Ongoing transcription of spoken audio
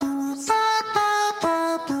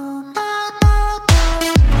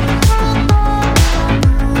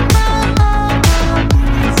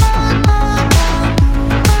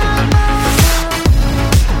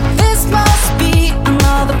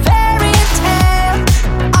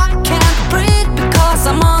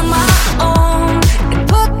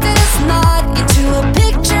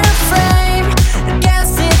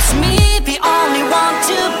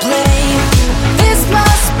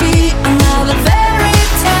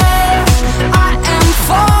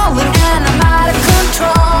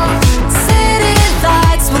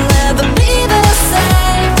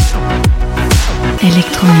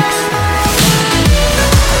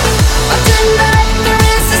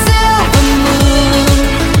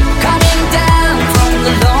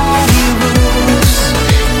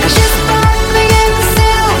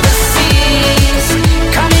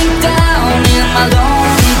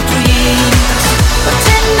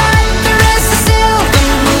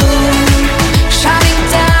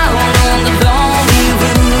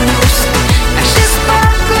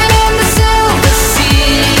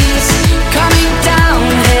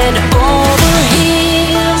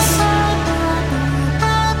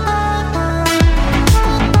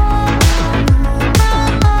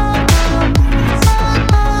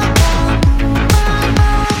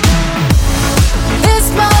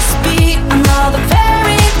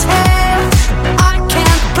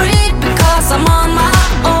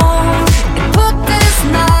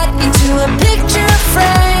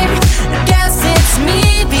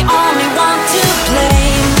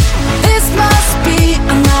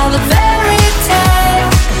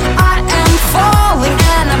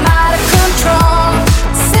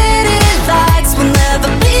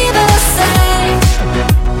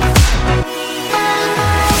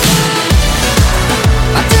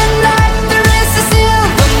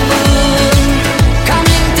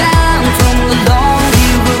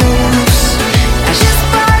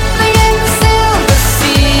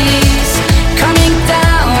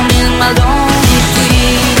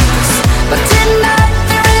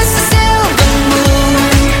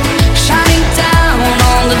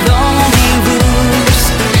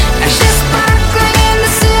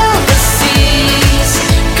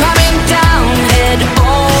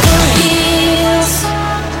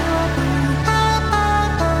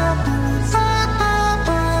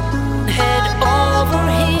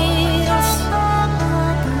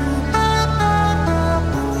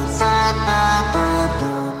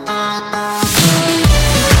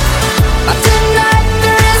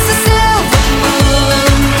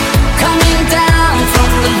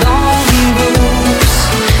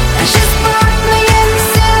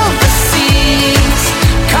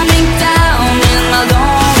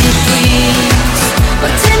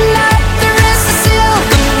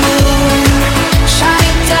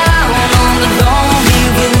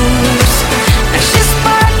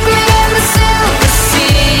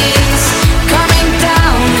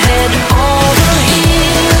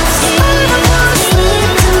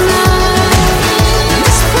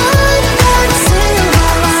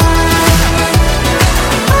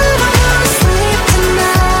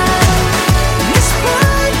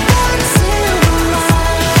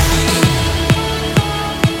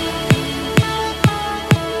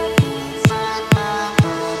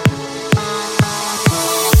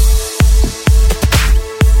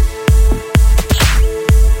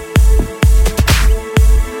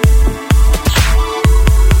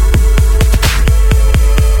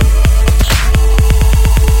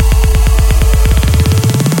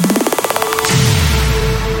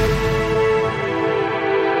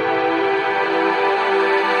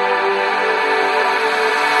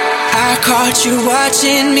Caught you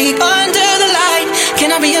watching me under the light.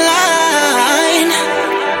 Can I be a line?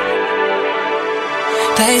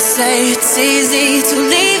 They say it's easy to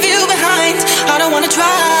leave you behind. I don't wanna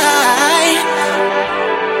try.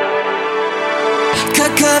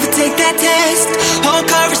 Cut cover, take that test. Hold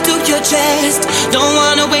courage to your chest. Don't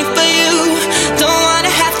wanna wait for you. Don't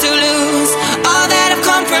wanna have to lose all that I've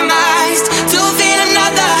compromised to feel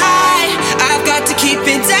another high. I've got to keep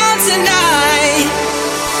it down tonight.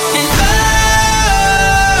 And oh,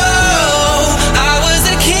 I was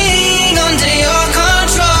a king under your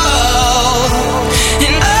control.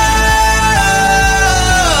 And oh,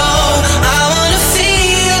 I wanna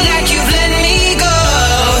feel like you've let me go.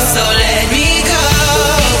 So let me go.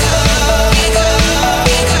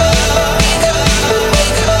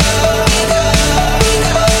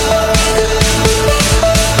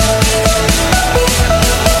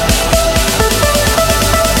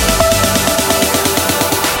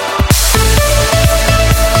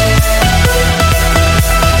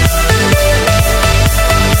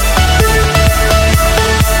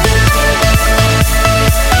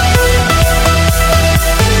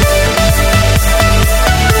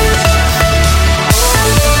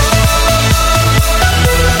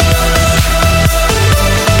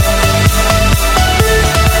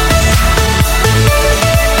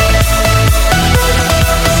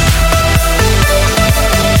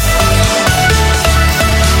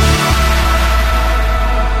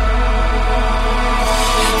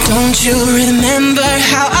 Don't you remember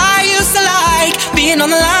how I used to like being on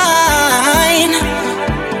the line?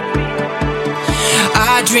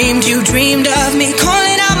 I dreamed you dreamed of me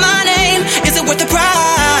calling out my name. Is it worth the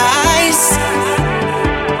price?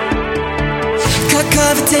 Cut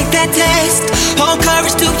cover, take that test. Hold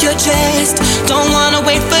courage to your chest. Don't wanna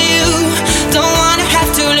wait for you. Don't wanna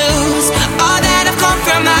have to lose all that I've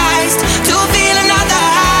compromised to feel another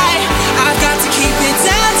high. I've got to keep it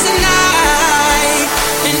down tonight.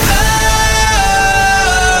 And oh,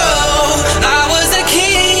 I was a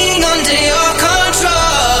king under your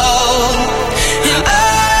control. And oh,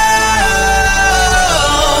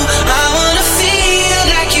 I wanna feel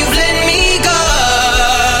like you've let me go.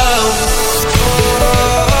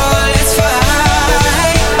 Oh, let's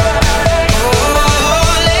fight. Oh,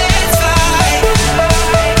 let's fight.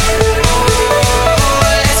 Oh,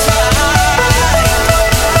 let's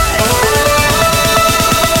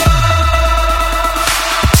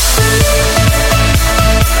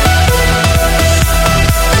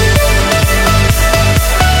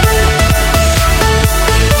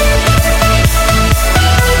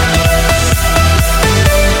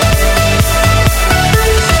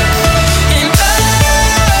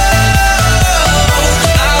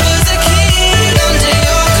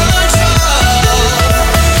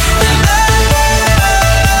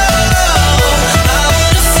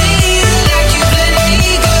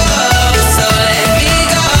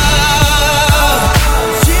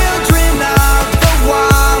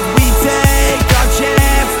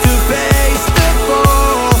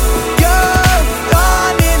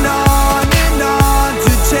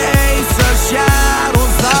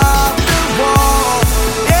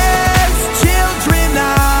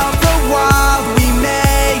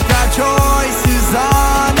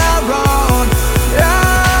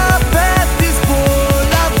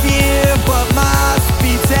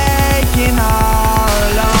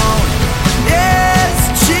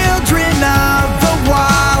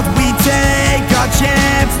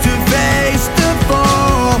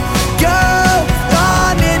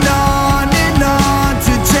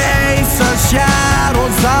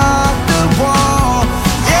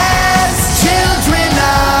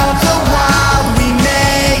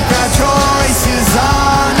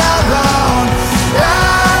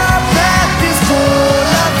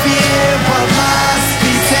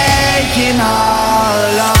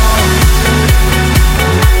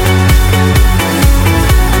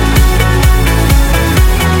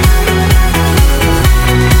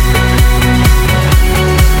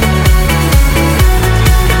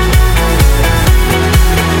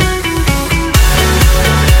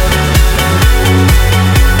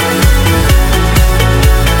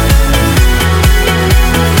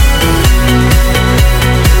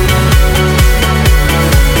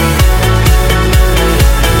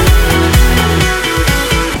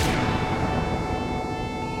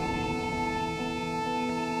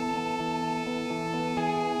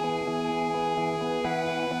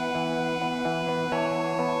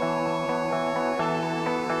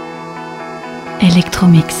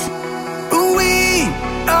Electromix. We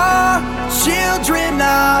are children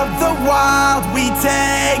of the wild. We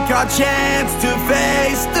take our chance to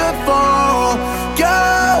face the fall. Go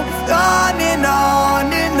on and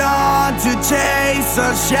on and on to chase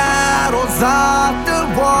the shadows of the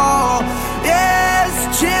wall.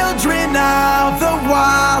 Yes, children of the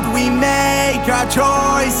wild, we make our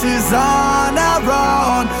choices on our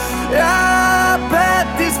own. Our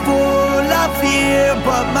path is full of fear,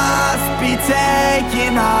 but must be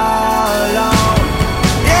taken all alone.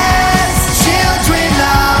 Yes, children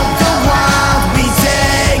of the wild, we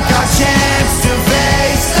take our chance to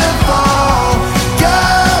face the fall. Go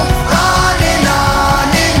on and on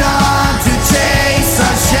and on to chase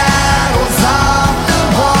our shadows off the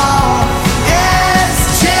wall. Yes,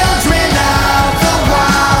 children of the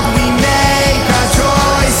wild, we make our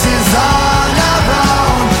choices on our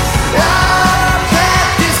own. Our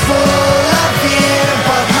path is full of fear,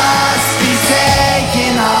 but must be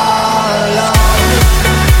taken all alone.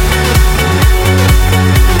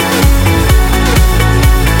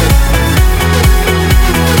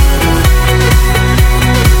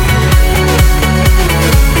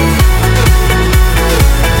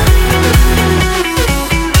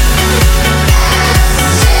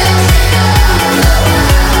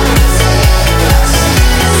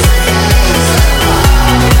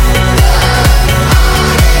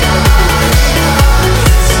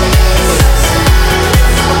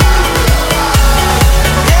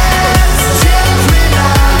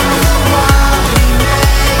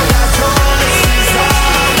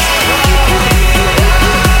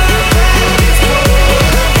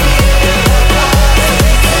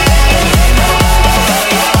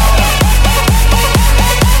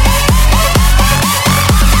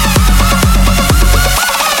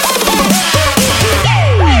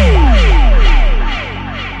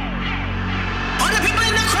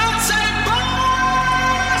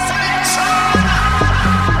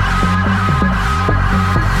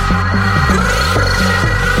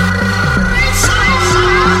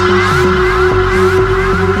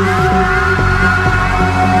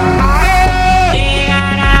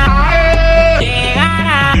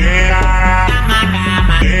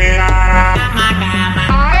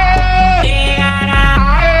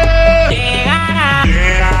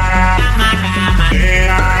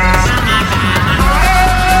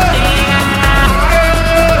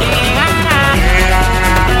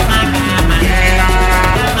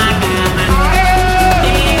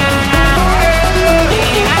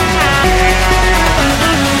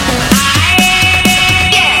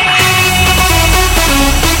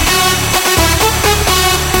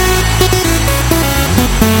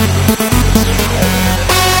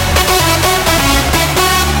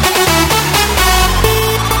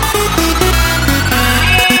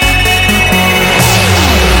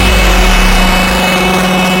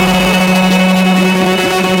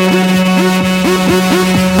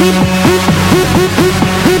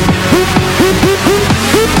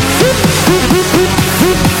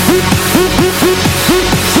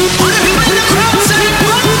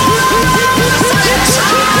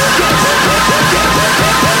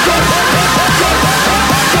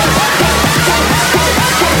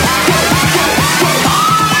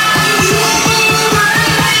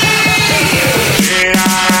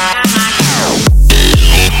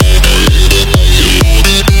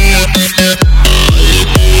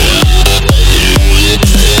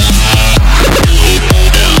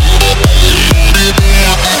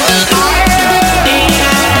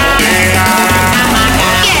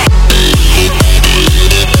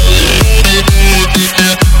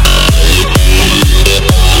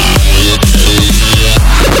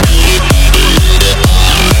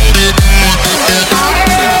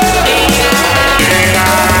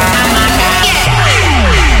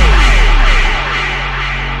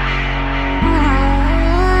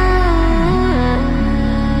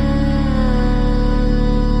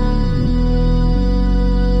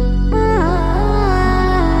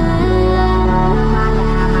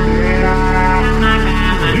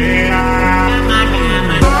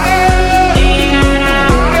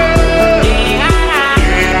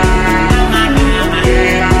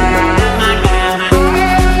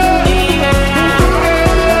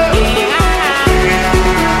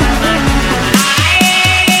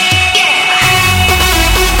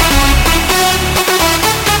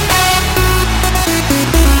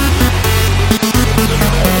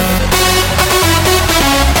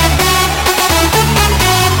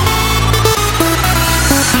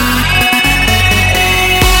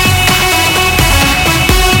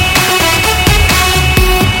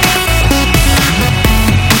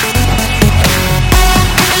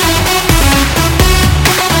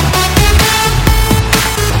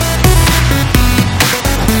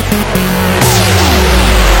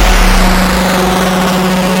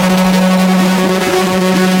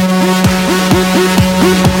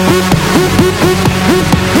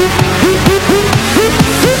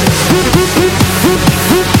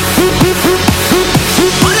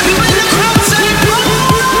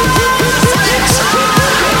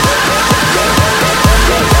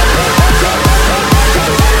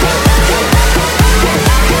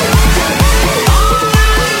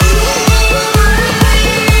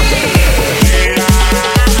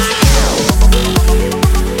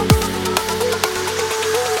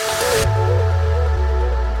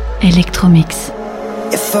 Electromix.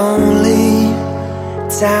 If only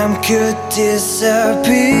time could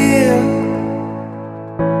disappear,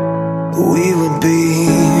 we would be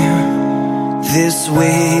this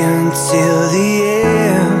way until the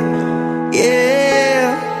end.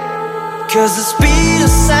 Yeah, 'cause the speed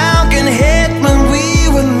of sound can hit when we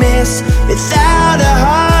would miss. Without a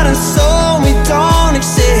heart and soul, we don't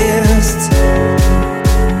exist.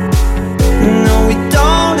 No, we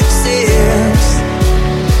don't exist.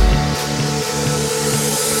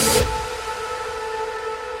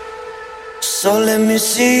 So let me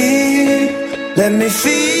see, let me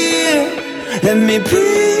feel, let me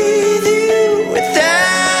breathe you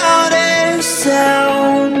without a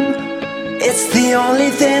sound. It's the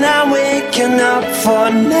only thing I'm waking up for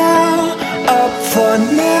now, up for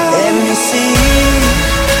now. Let me see,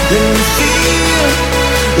 let me feel,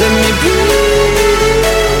 let me breathe you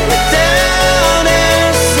without a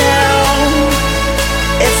sound.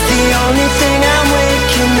 It's the only thing I'm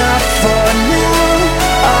waking up for now,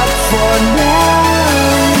 up for now.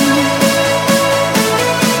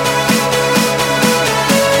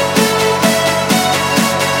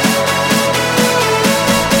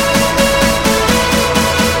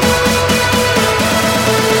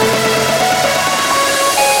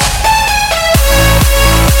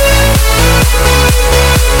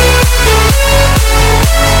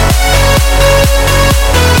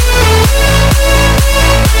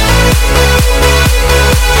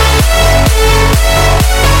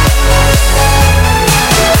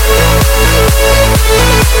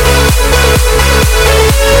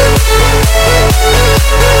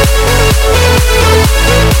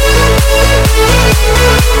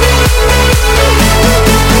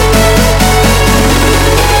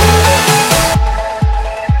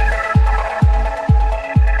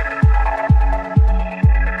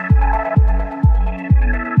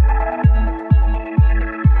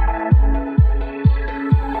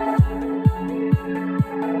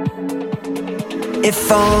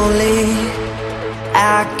 If only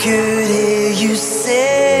I could hear you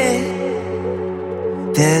say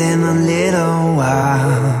that in a little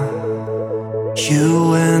while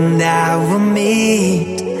you and I will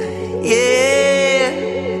meet. Yeah,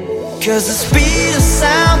 'cause the speed of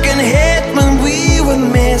sound can hit when we would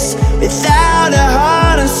miss. Without a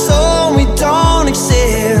heart and soul, we don't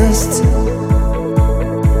exist.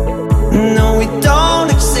 No, we don't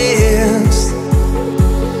exist.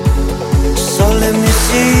 So let me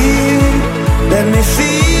see, let me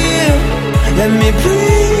feel, let me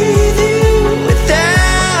breathe you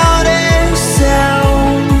without a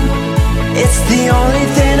sound. It's the only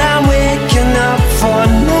thing I'm waking up for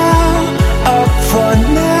now, up for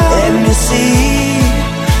now. Let me see,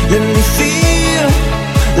 let me feel,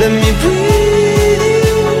 let me breathe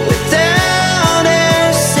you without a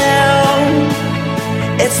sound.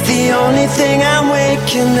 It's the only thing I'm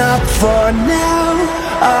waking up for now,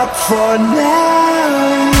 up for now.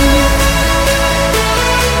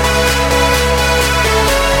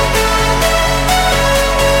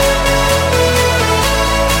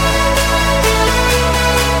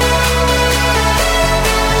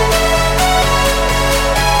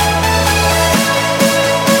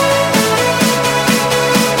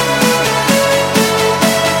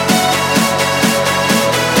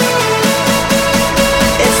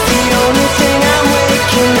 It's the only thing I'm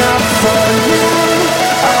waking up for now,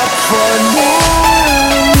 up for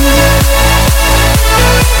now.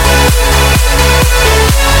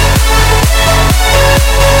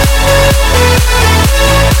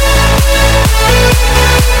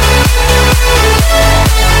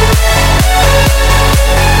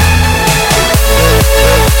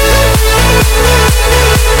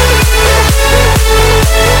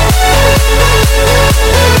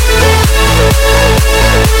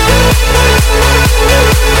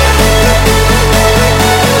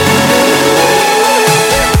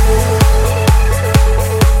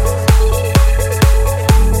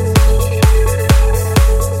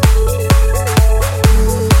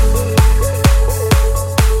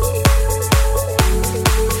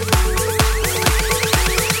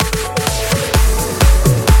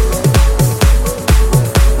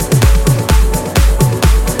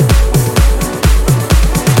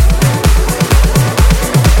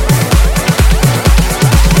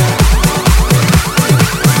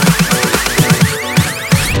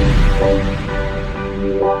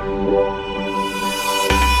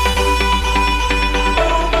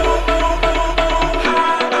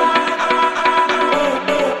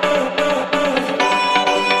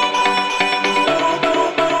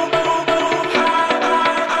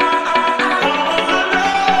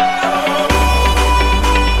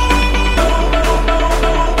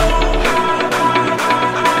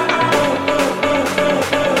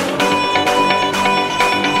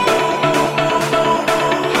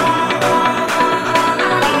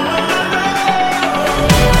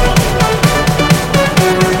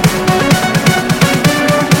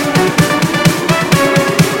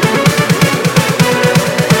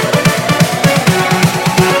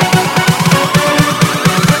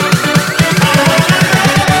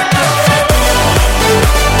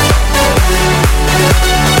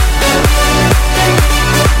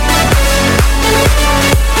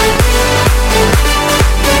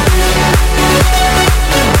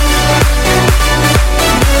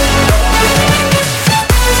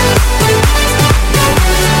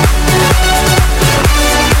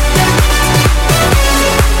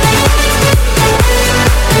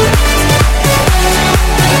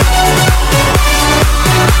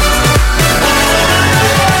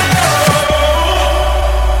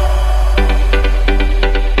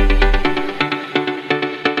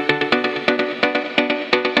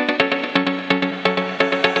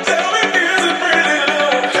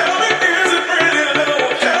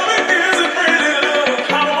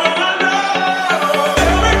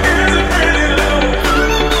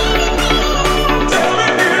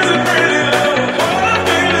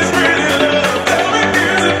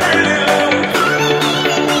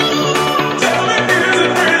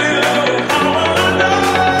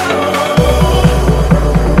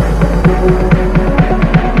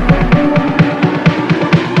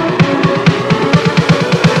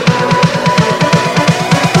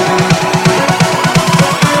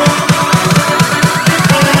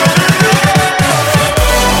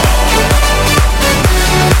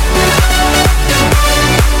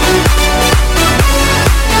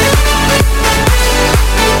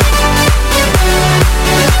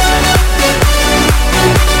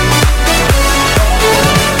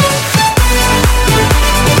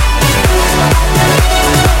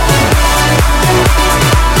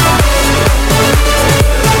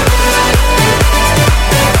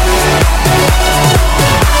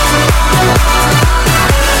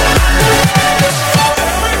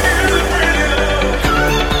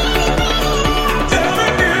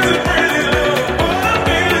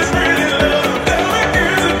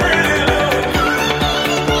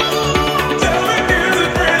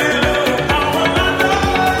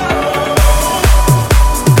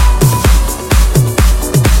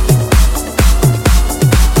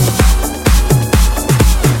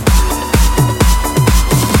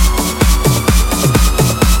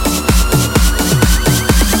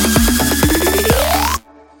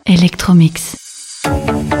 Electromix.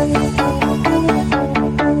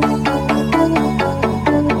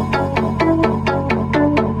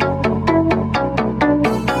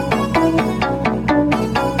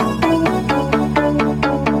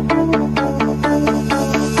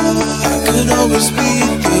 Always be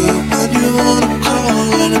there when you wanna call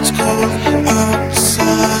when it's cold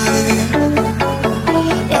outside.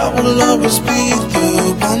 I will always be the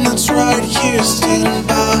one that's right here, standing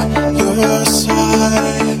by your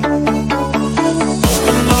side.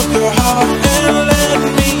 Open up your heart and let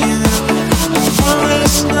me in. I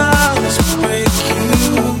promise not to break you.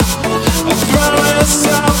 I promise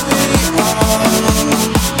I'll be all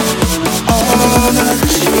that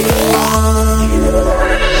you want.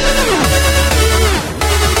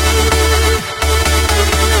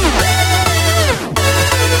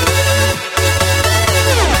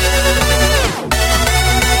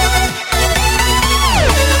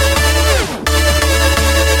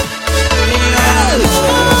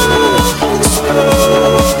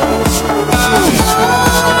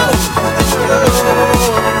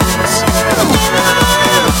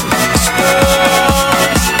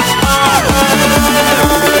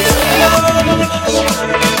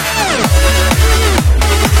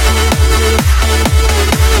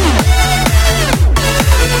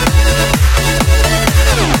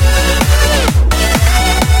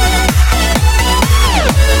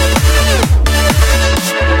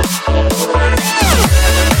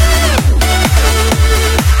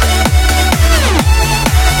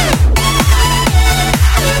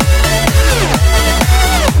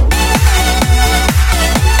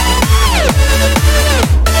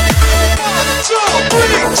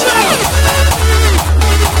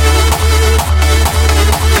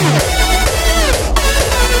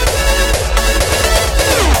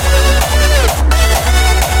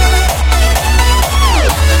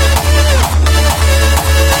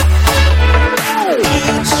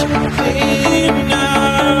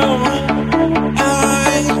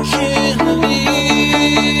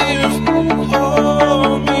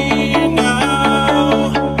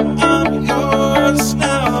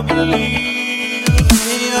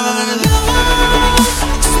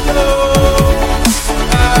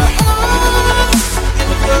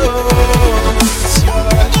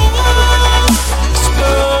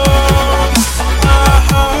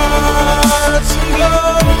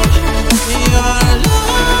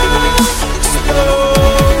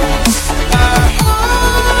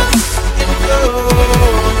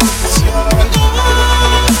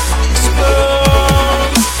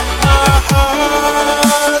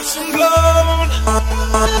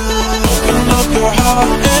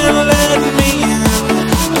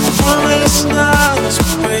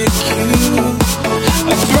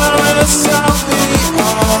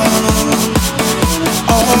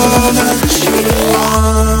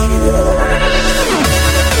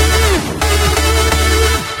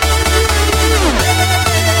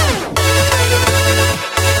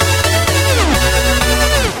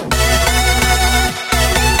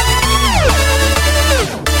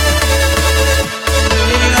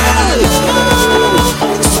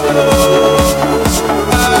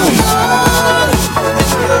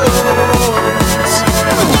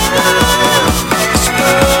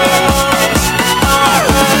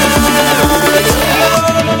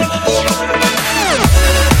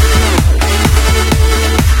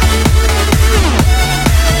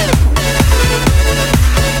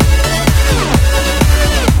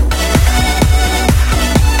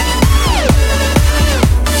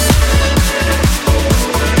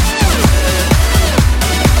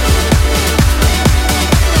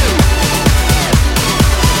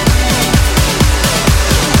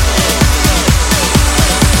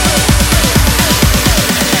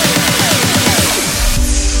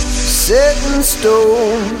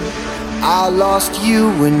 Stone. I lost you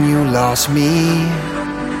when you lost me.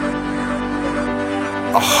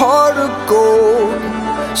 A heart of gold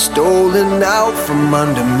stolen out from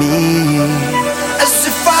under me. As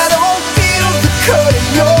if I don't feel the cut in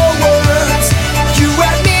your words. You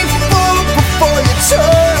had me fooled before you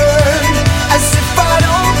turned. As if I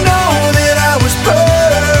don't know that I was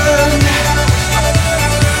burned.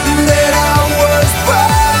 That I was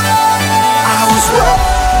burned. I was wrong.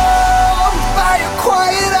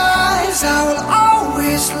 I will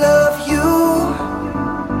always love you,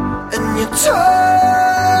 and you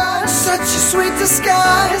turn such a sweet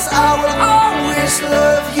disguise. I will always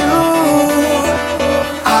love you.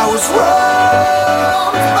 I was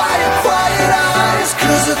wrong by your quiet eyes,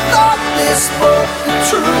 'cause I thought they spoke the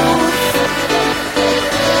truth.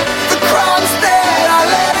 The crimes that I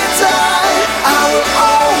let it die, I will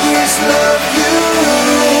always love you.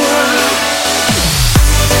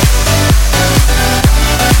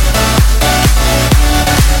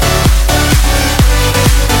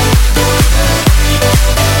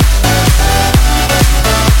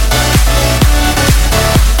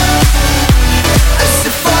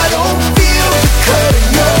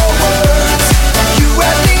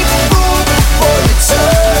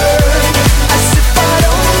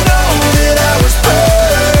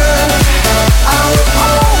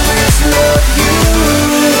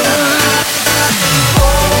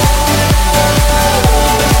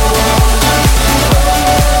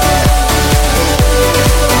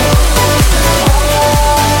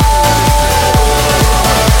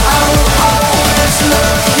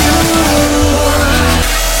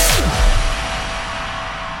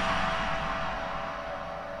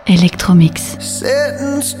 Electromix. Set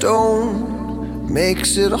in stone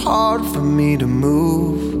makes it hard for me to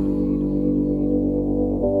move.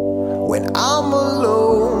 When I'm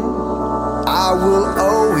alone, I will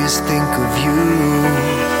always think of you.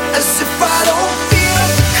 As if I don't feel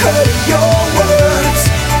the cut of your words.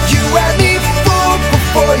 You had me fooled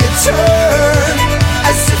before you turn.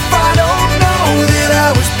 As if I don't know that I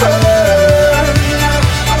was burned.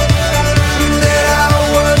 That I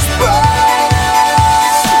was burned.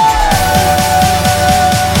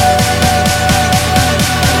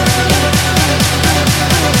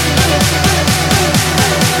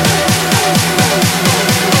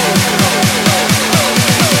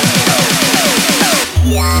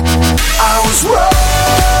 I was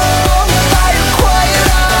wrong by your quiet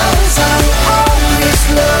eyes. I will always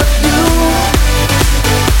love you.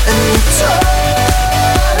 And you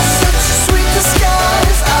turn such a sweet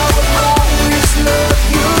disguise. I will always love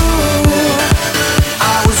you.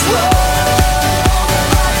 I was wrong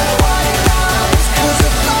by your quiet eyes, 'cause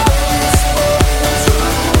I thought this was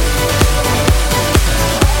true.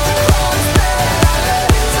 Promise that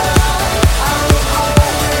anytime I will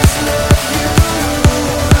always love you.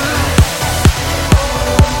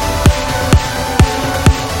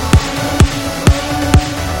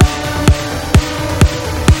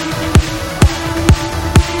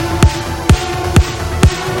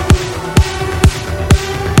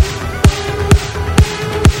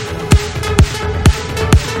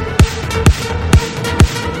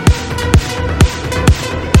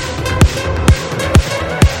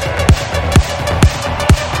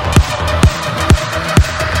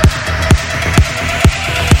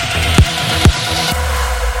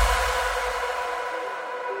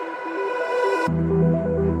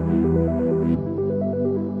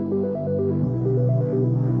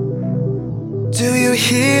 Do you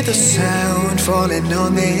hear the sound falling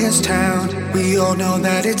on this town? We all know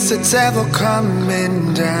that it's the devil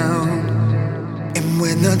coming down. And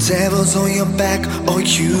when the devil's on your back, all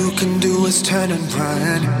you can do is turn and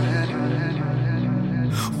run.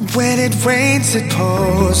 When it rains, it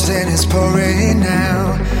pours, and it's pouring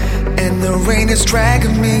now. And the rain is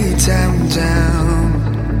dragging me down, down.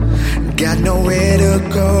 Got nowhere to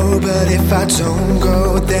go, but if I don't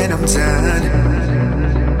go, then I'm done.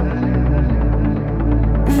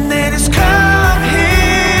 Then it's come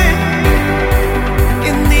here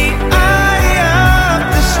in the eye of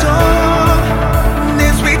the storm.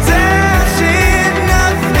 As we dance in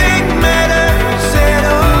nothing matters at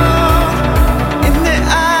all. In the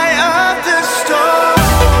eye of the storm.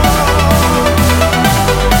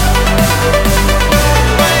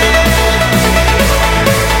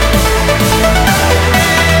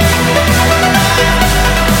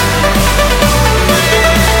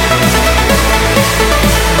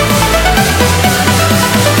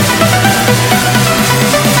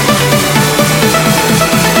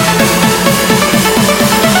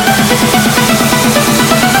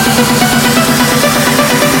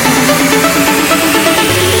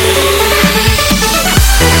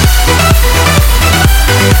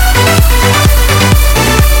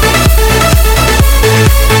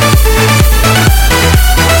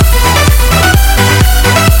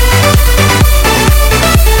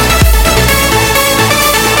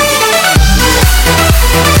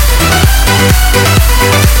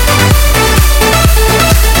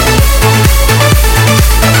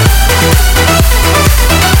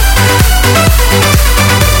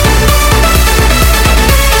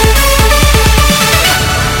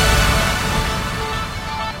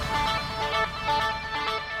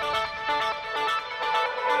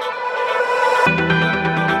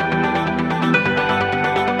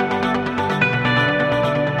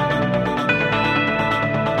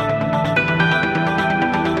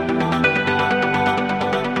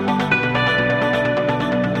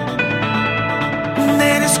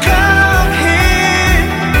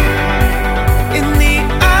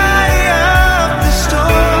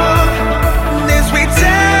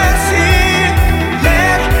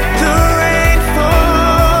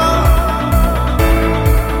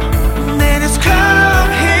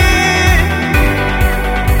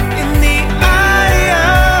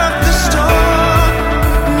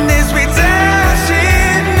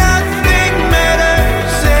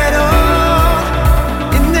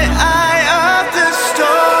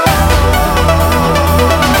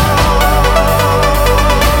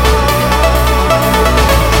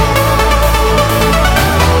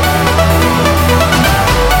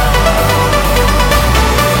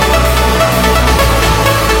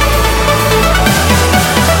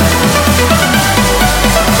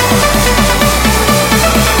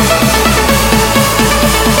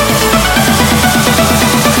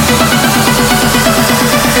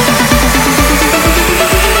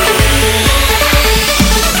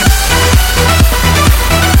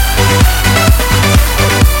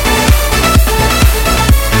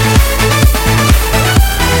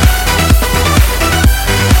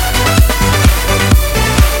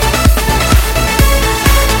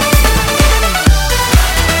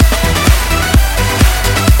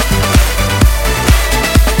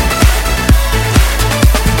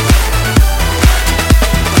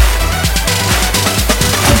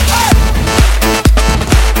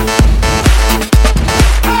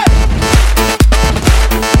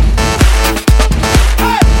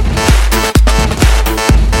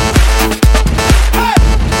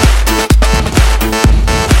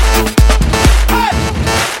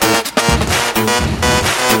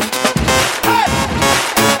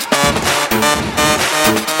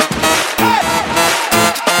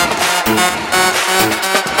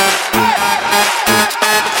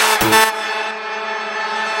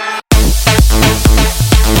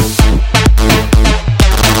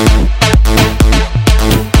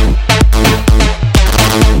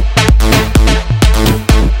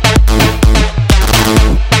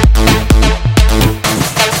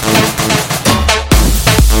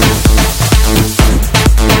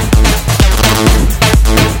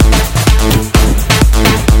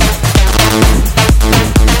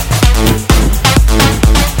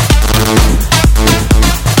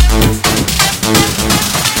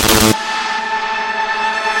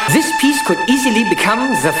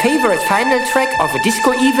 become the favorite final track of a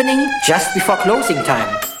disco evening just before closing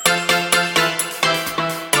time.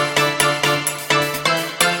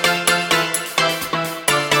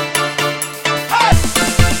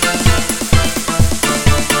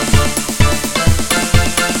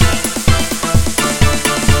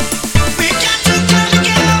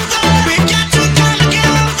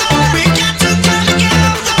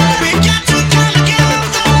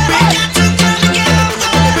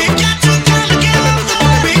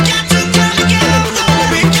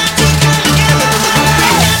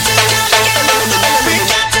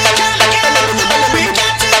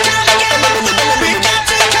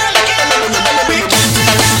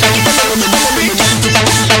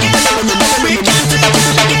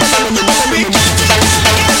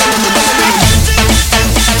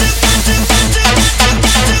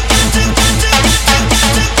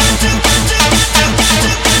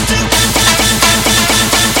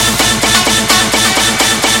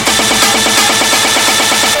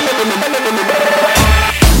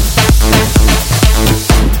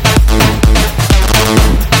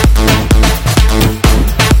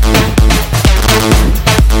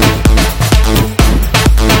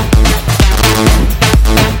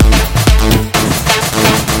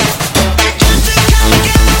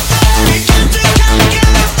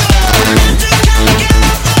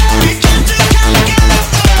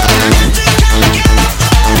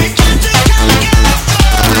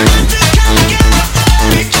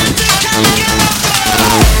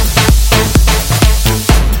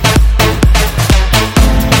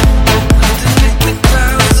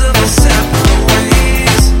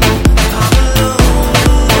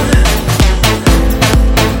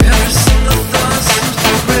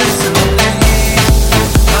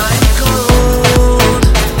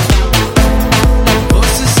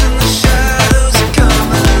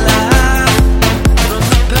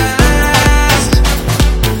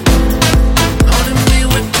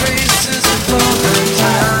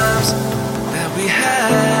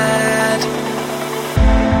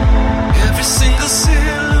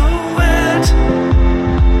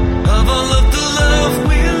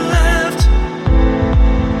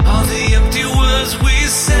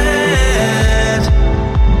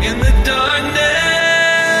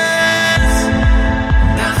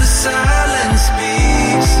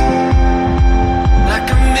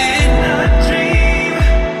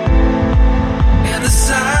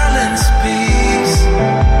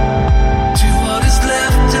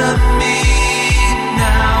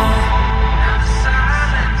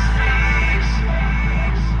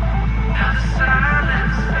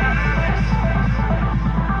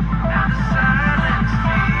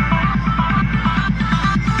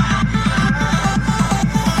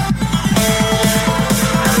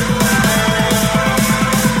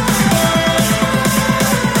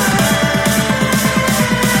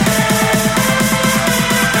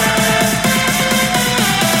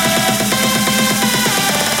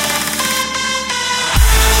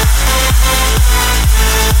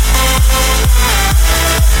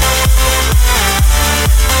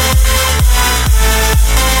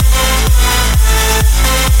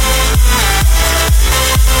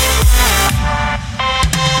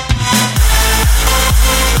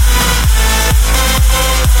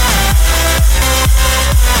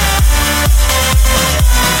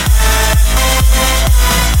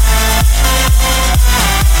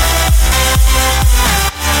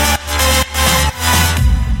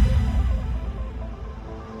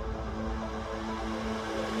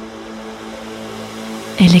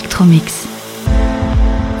 Electromix.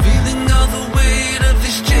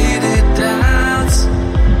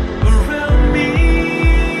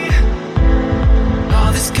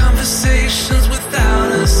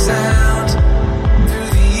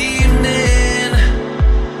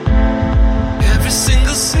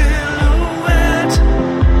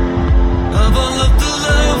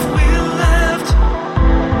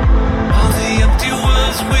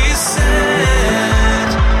 We said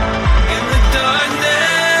in the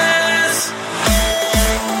darkness.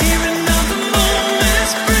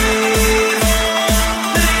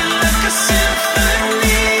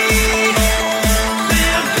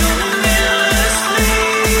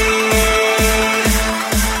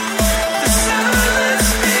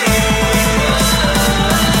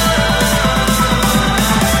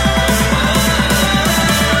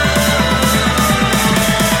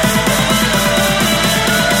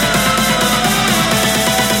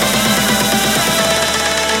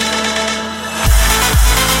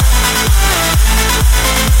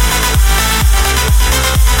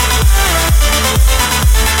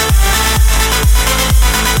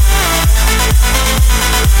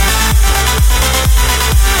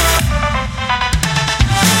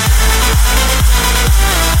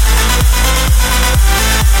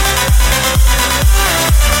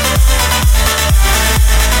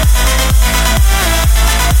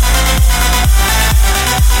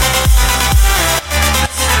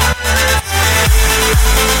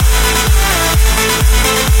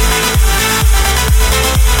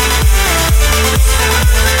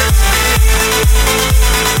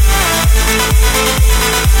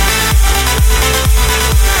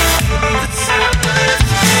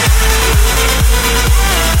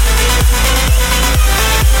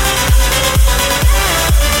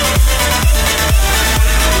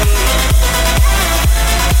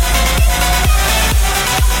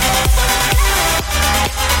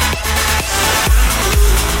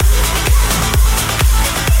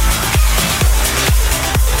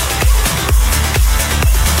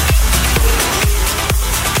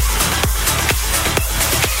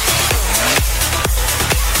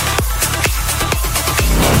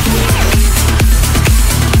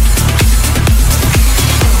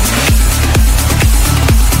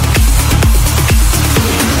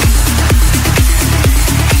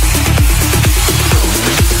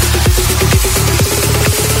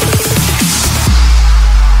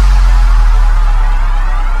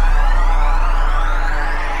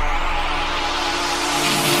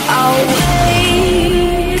 I'll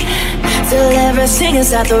wait till everything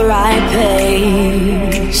is at the right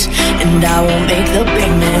pace, and I won't make the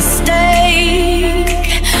big mistake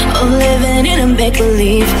of living in a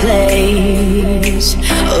make-believe place,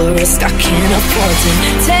 a risk I can't afford to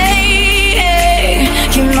take.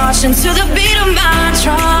 Keep marching to the beat of my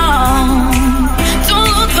drum.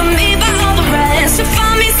 Don't look for me by all the rest. You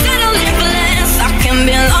find me settling for less. I can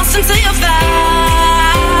be lost until you're found.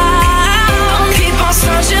 I'll keep on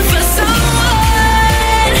searching for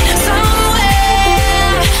someone,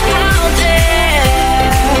 somewhere out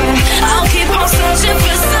there. I'll keep on searching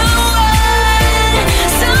for someone,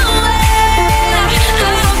 somewhere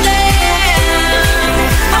out there.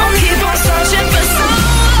 I'll keep on searching for someone.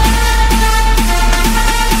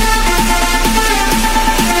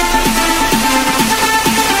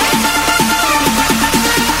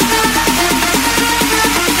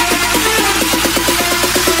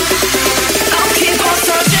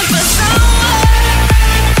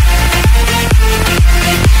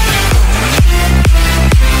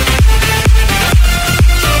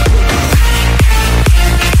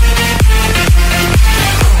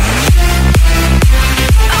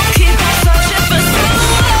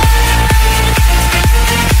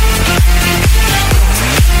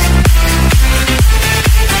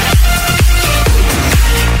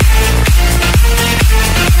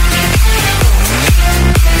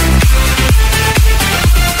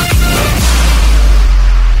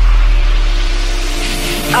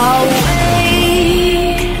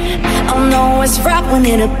 When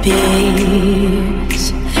it appears,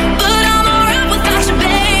 but I'm alright without you,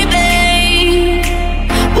 baby.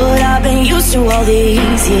 What I've been used to all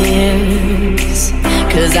these years,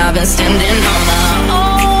 'cause I've been standing on my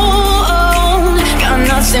own. Got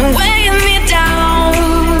nothing weighing me down.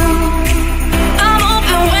 I'm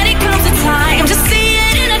open when it comes to time. Just see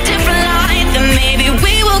it in a different light, then maybe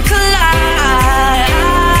we will collide.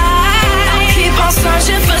 I'll keep on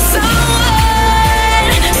searching for someone,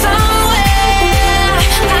 somewhere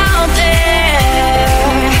out there.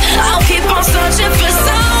 I'll keep on searching for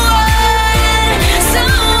someone,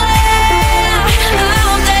 somewhere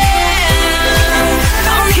out there.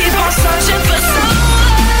 I'll keep on searching for someone.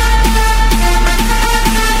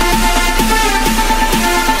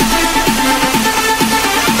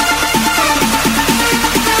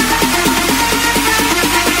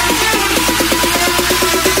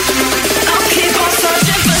 I'll keep on searching for someone. I'll keep on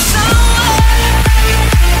searching for someone.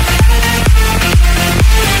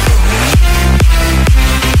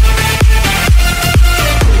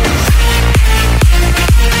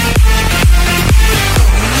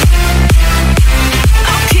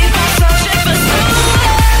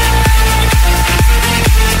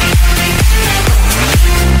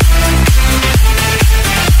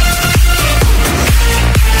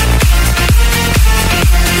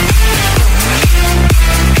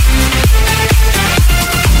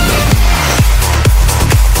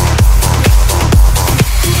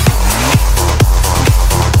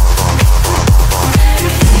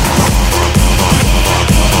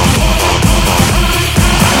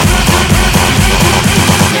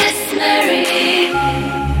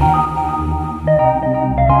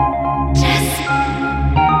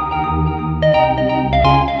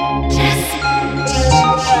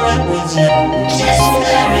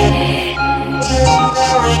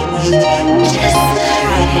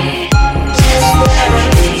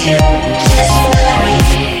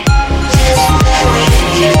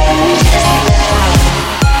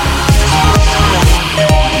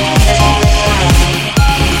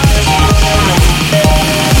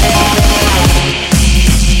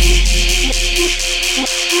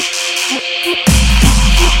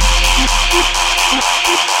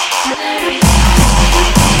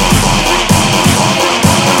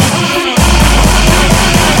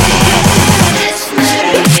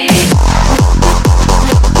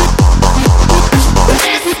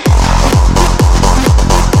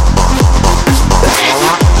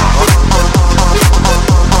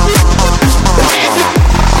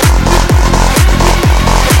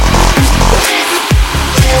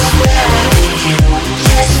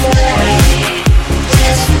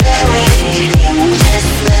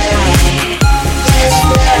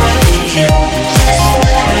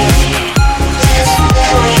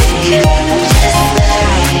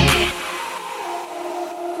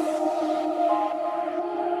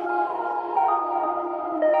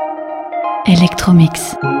 Electromix.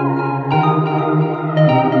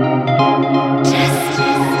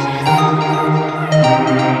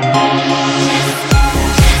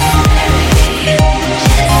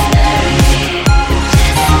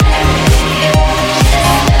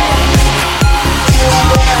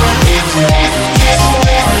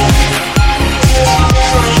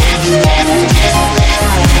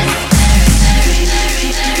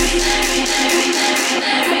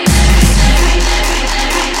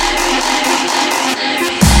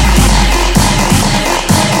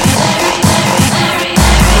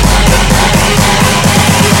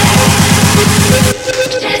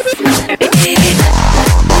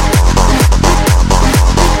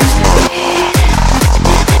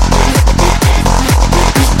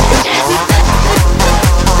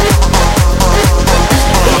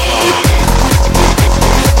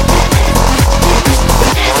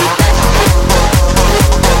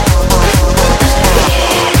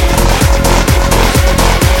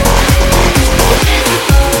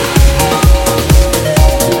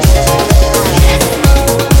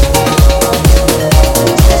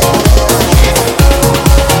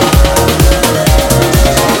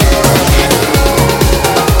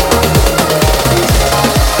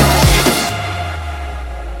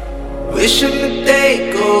 Wishing the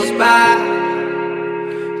day goes by,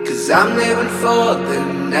 'cause I'm living for the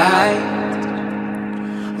night.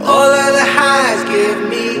 All of the highs give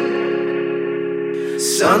me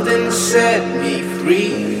something to set me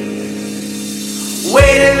free.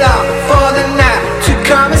 Waiting long for the night to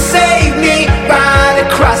come and save me. Right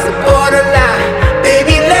across the borderline,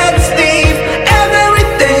 baby, let's leave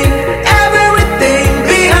everything, everything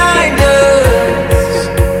behind us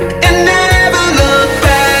and never look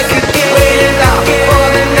back again. Waiting long for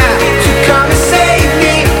the night to come and save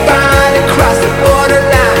me. Right across the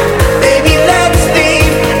borderline, baby, let's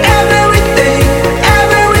leave everything,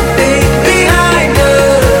 everything behind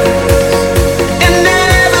us and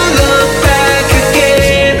never look back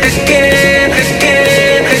again, again, again,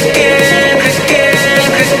 again, again,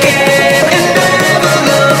 again, and never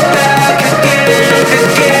look back again,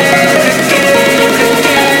 again, again,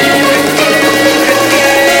 again,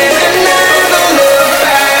 again, and never look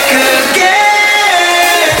back again.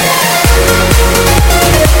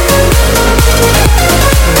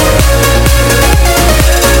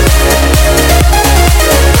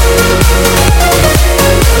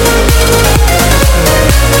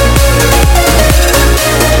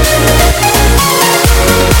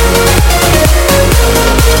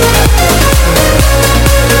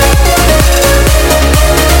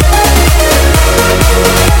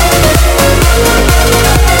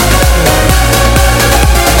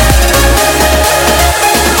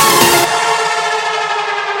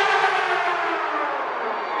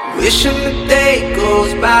 Wishing the day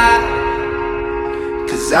goes by,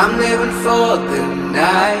 'cause I'm living for the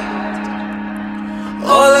night.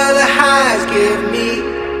 All of the highs give me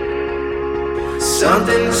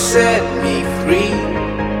something to set me free.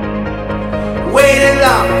 Waiting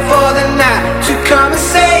long for the night to come and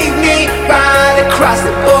save me. Right across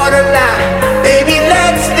the borderline, baby,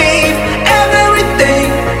 let's leave everything,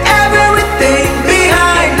 everything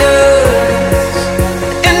behind us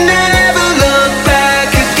and never look back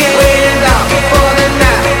again. Waiting long for the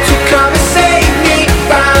night to come and save me.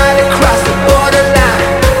 Right across the borderline,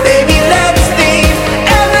 baby, let's leave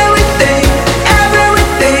everything,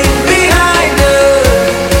 everything behind us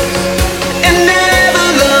and never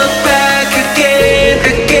look back again,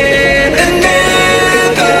 again, and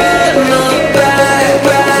never look back,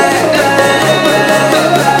 back, back,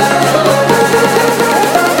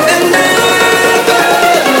 and never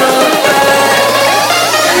look back,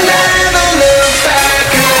 and never look back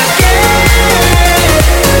again.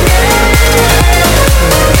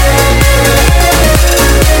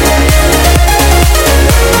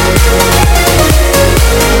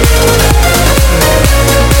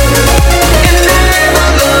 And never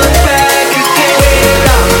look back again. Waiting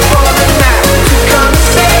long for the night to come and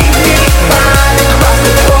save me. Right across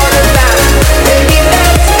the borderline, baby,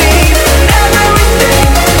 let's leave everything,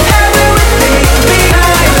 everything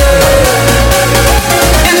behind us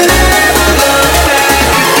and never look back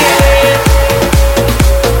again.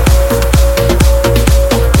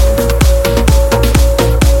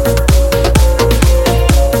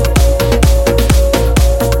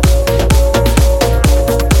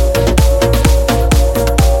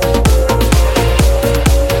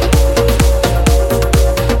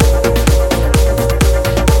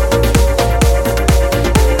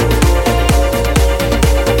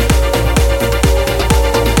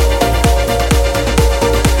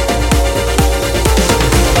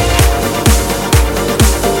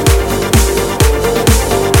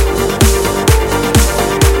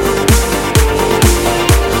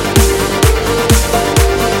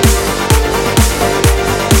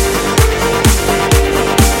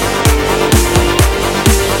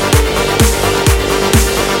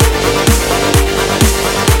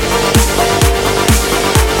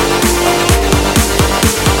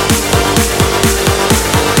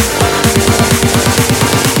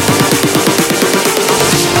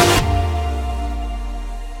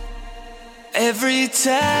 Every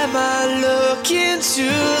time I look into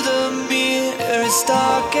the mirror, it's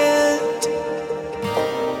darkened.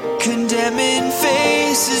 Condemning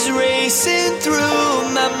faces racing through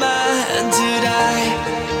my mind. Did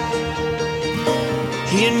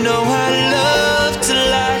you know I love to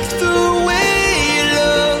like the way you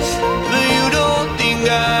love, but you don't think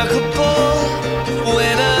I could pull.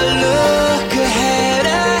 When I look ahead,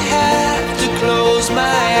 I have to close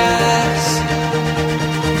my eyes.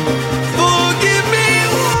 Forgive me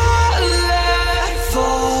while I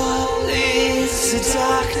fall into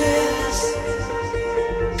darkness,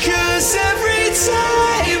 'cause every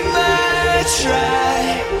time I try,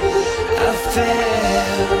 I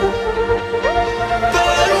fail.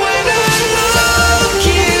 But when I look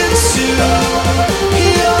into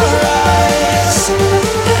your eyes,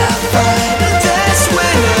 I find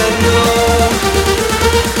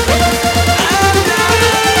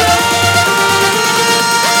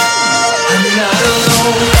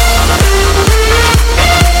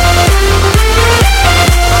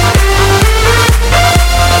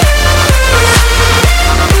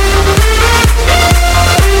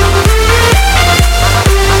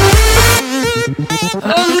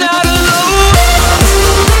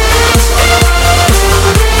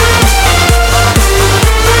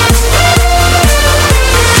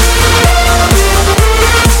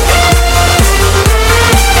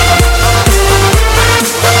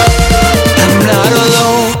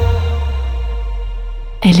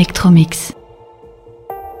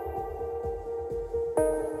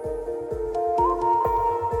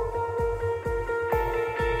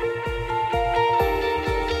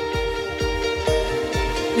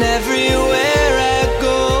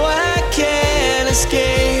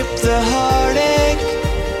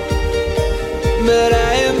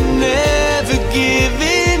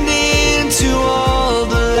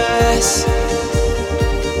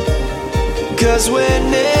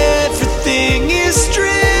when everything is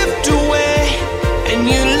stripped away and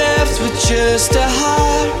you're left with just a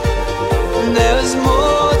heart, there's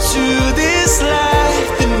more to this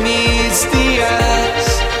life than meets the eyes.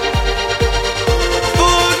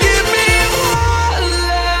 Forgive me while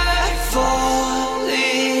I fall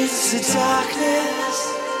into darkness,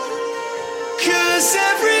 'cause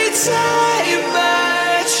every time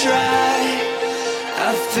I try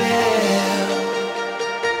I fail.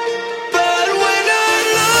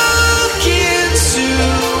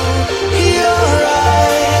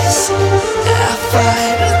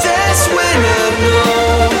 That's when I know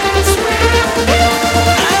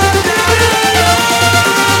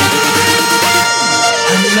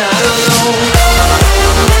I'm not alone.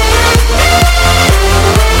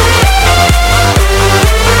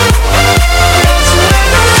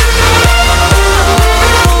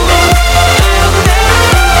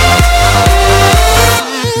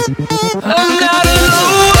 I'm not alone.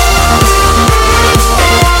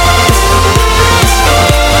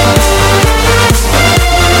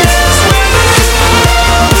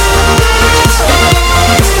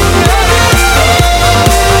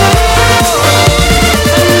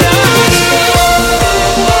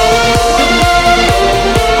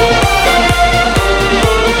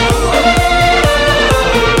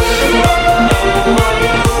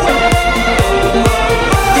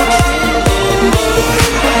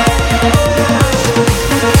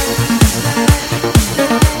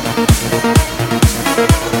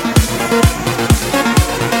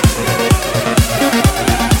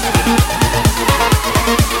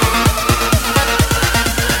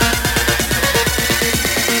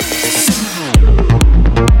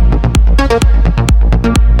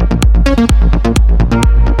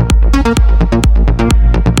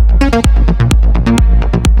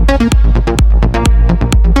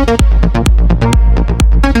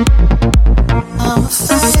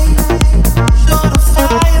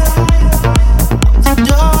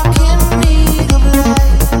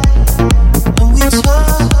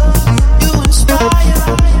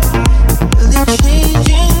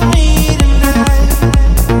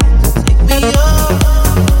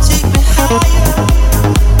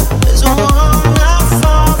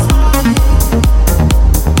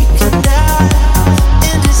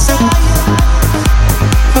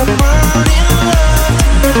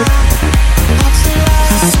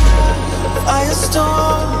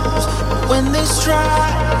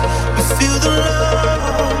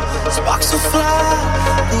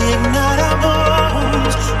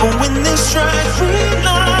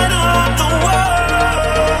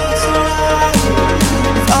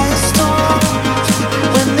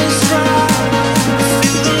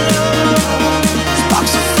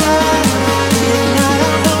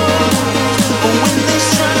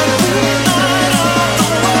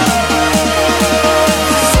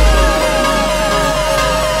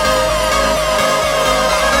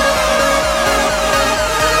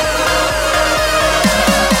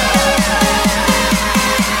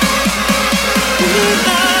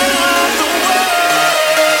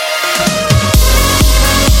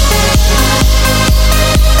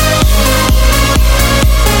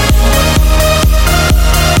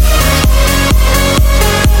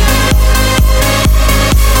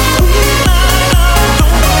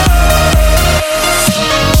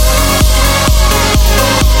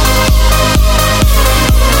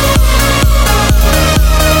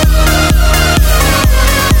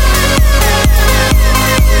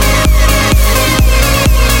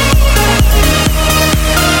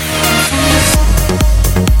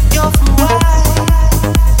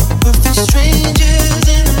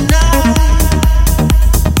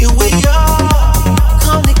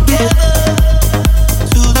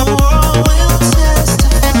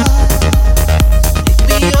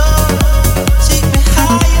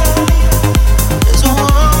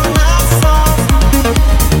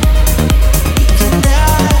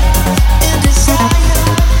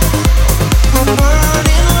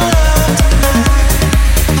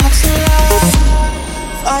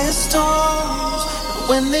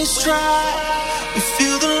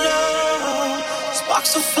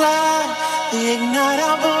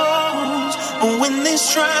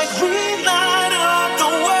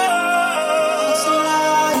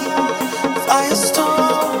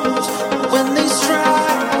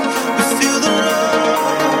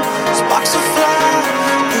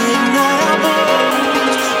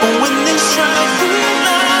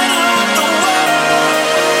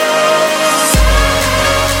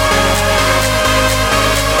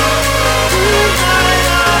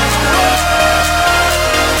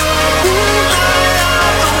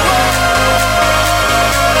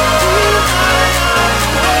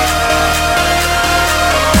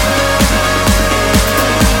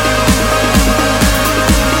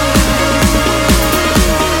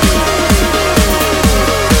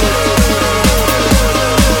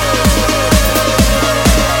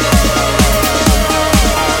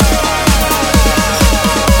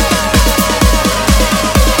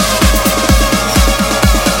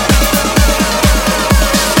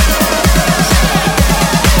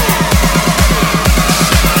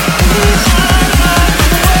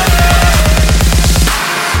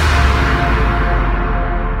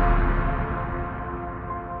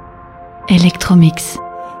 Electromix.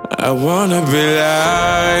 I wanna be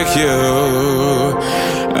like you.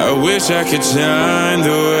 I wish I could shine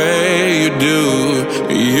the way you do.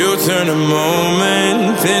 You turn a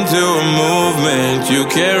moment into a movement. You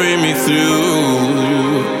carry me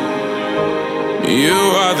through. You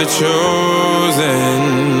are the chosen.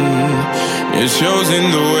 You're chosen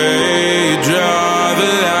the way you draw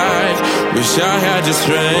the line. Wish I had the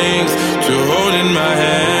strength to hold in my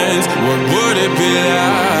hands. What would it be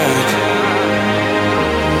like?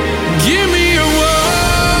 Give me a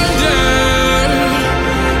wonder.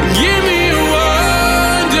 Give me a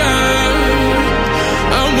wonder.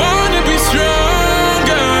 I wanna be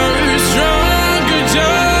stronger, stronger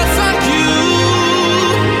just like you.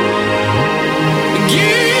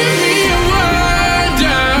 Give me a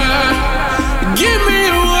wonder. Give me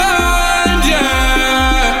a wonder.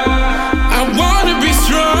 I wanna be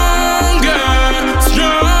stronger,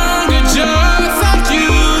 stronger just like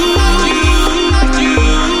you.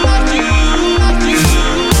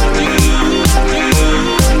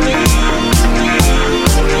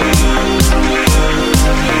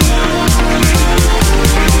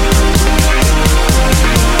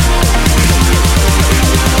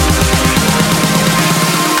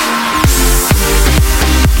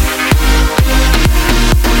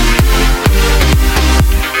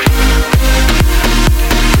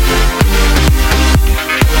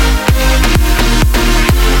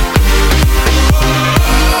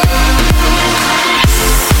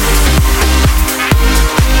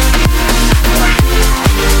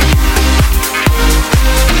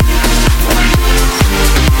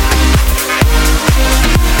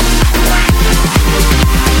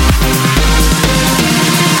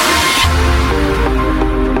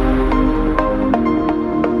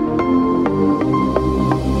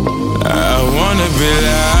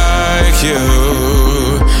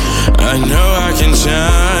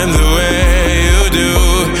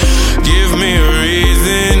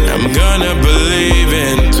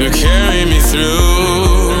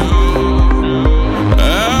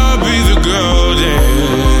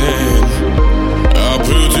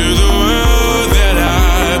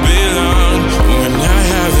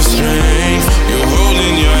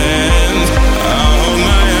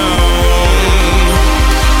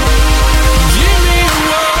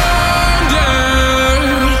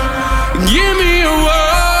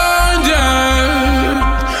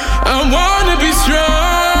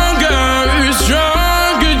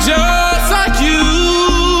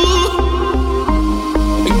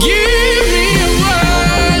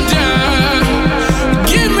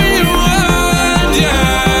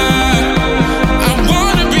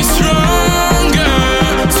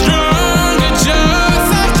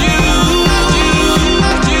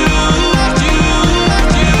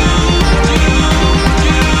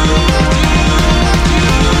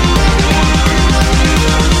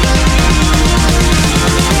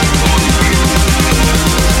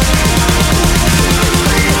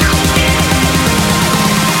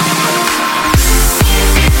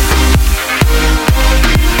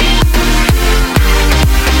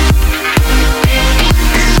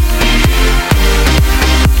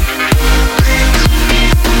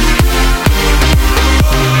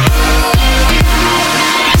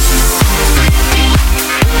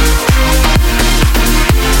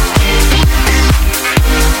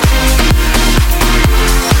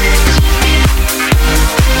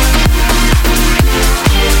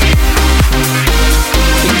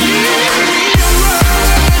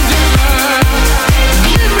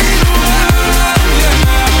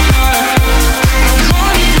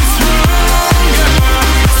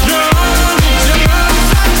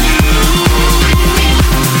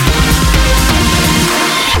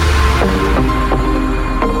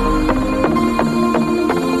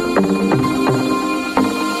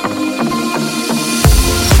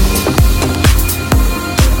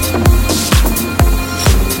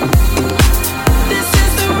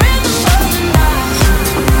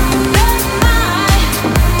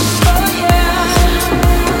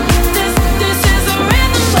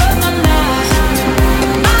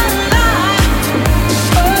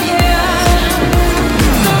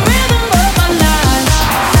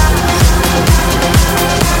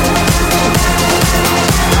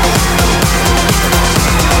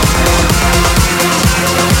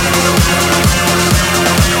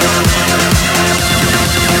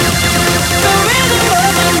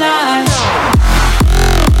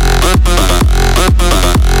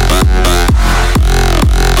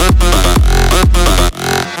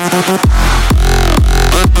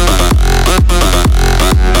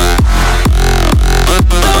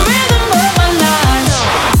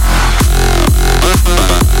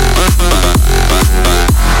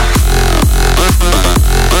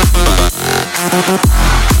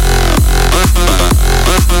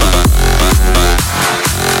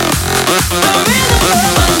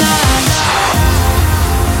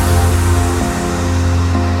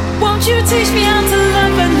 Teach me how to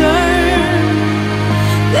love and learn.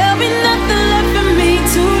 There'll be nothing left for me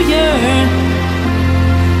to yearn.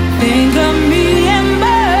 Think of me and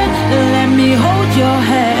burn. Let me hold your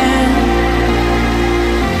hand.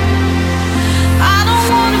 I don't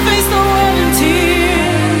wanna face the world in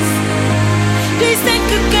tears. Please think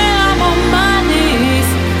again, I'm on my knees.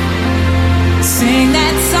 Sing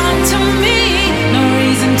that song to me. No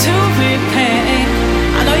reason to repay.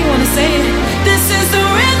 I know you wanna say it. This is the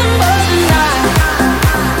rhythm of the night.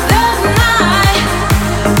 The night.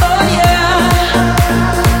 Oh yeah.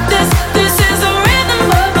 This is the rhythm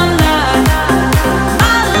of my life.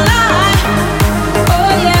 My life. Oh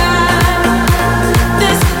yeah.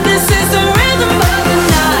 This is the rhythm of the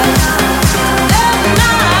night. The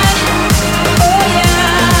night. Oh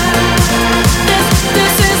yeah.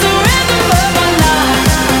 This is the rhythm of my life.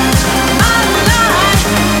 My life.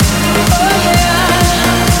 Oh yeah.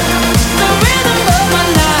 The rhythm of my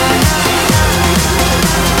life.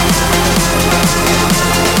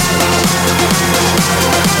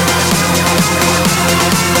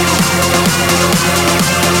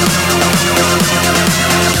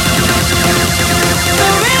 The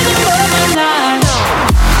rhythm of my life.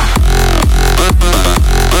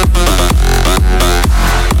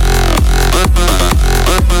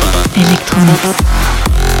 Electromix.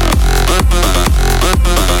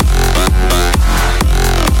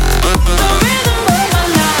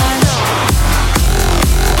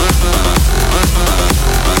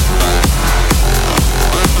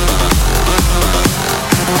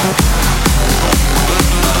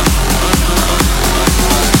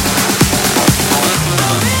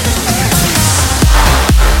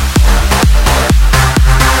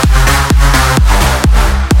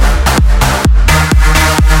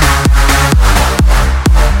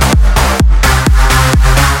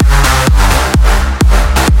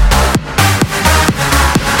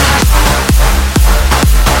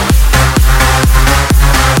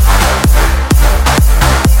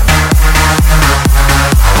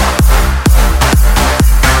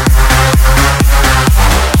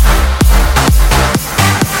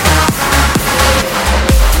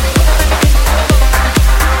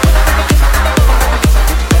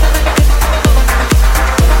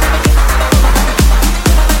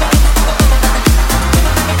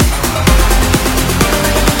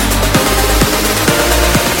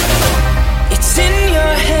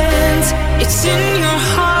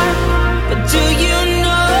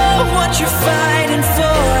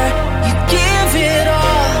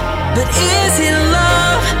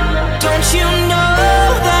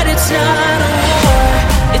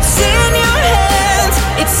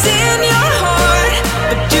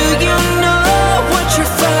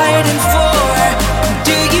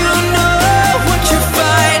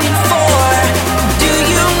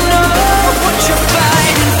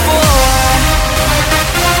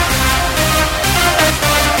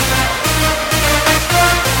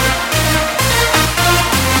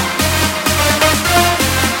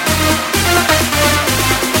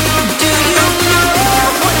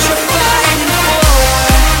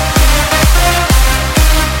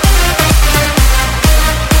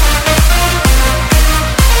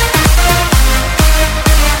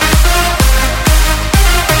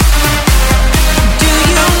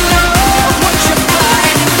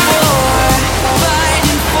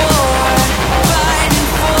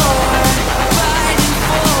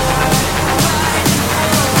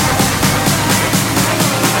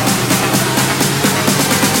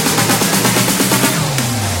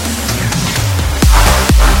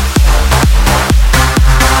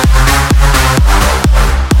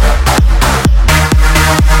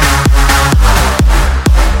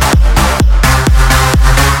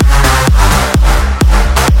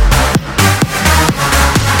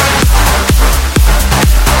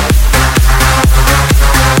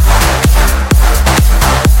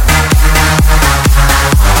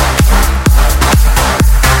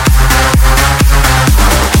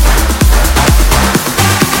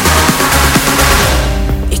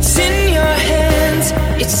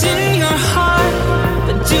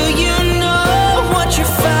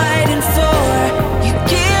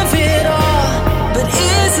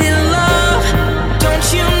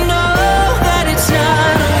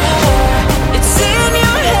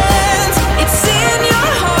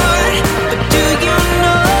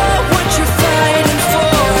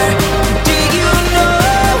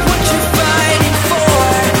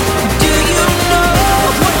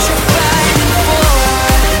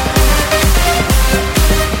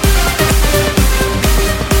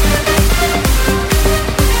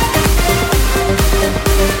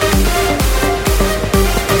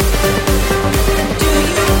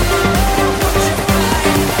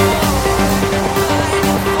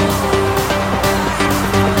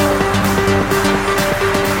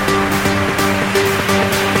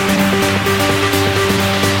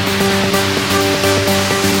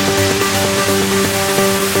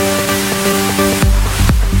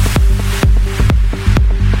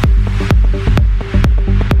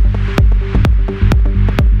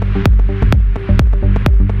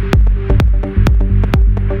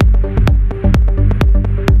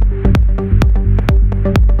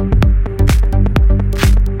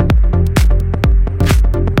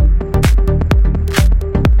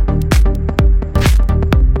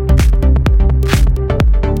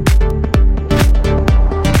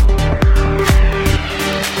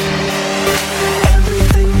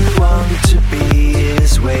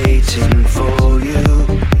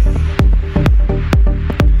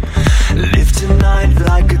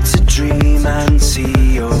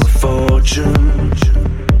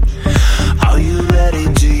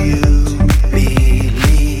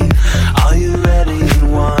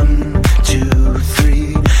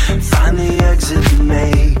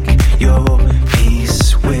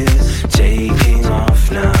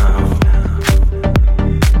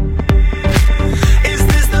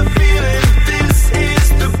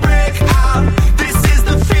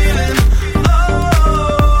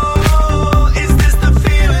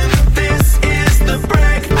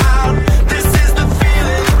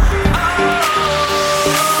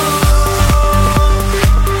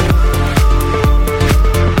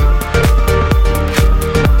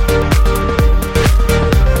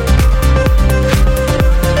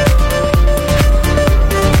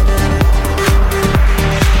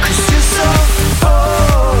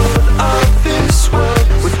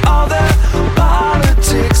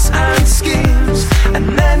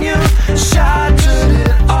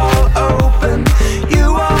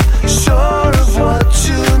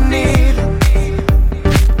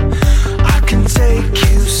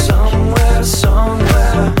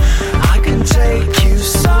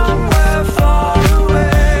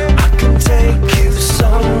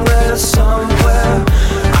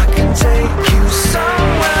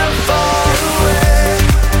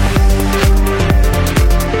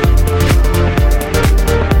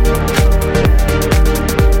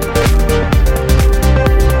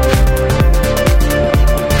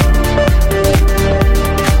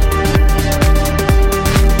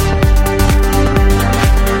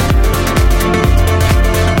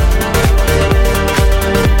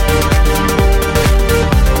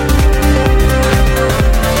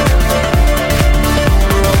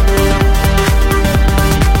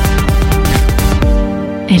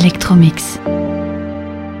 Electromix.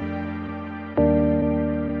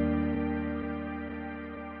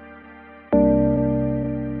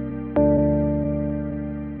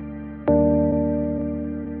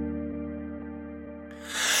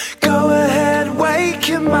 Go ahead, wake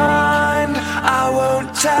your mind, I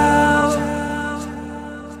won't tell.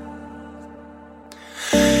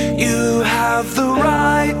 You have the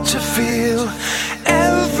right to feel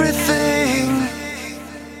everything.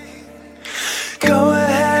 Go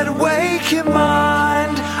ahead, wake your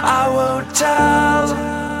mind, I won't tell.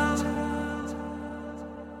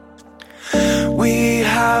 We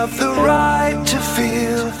have the right to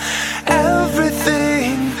feel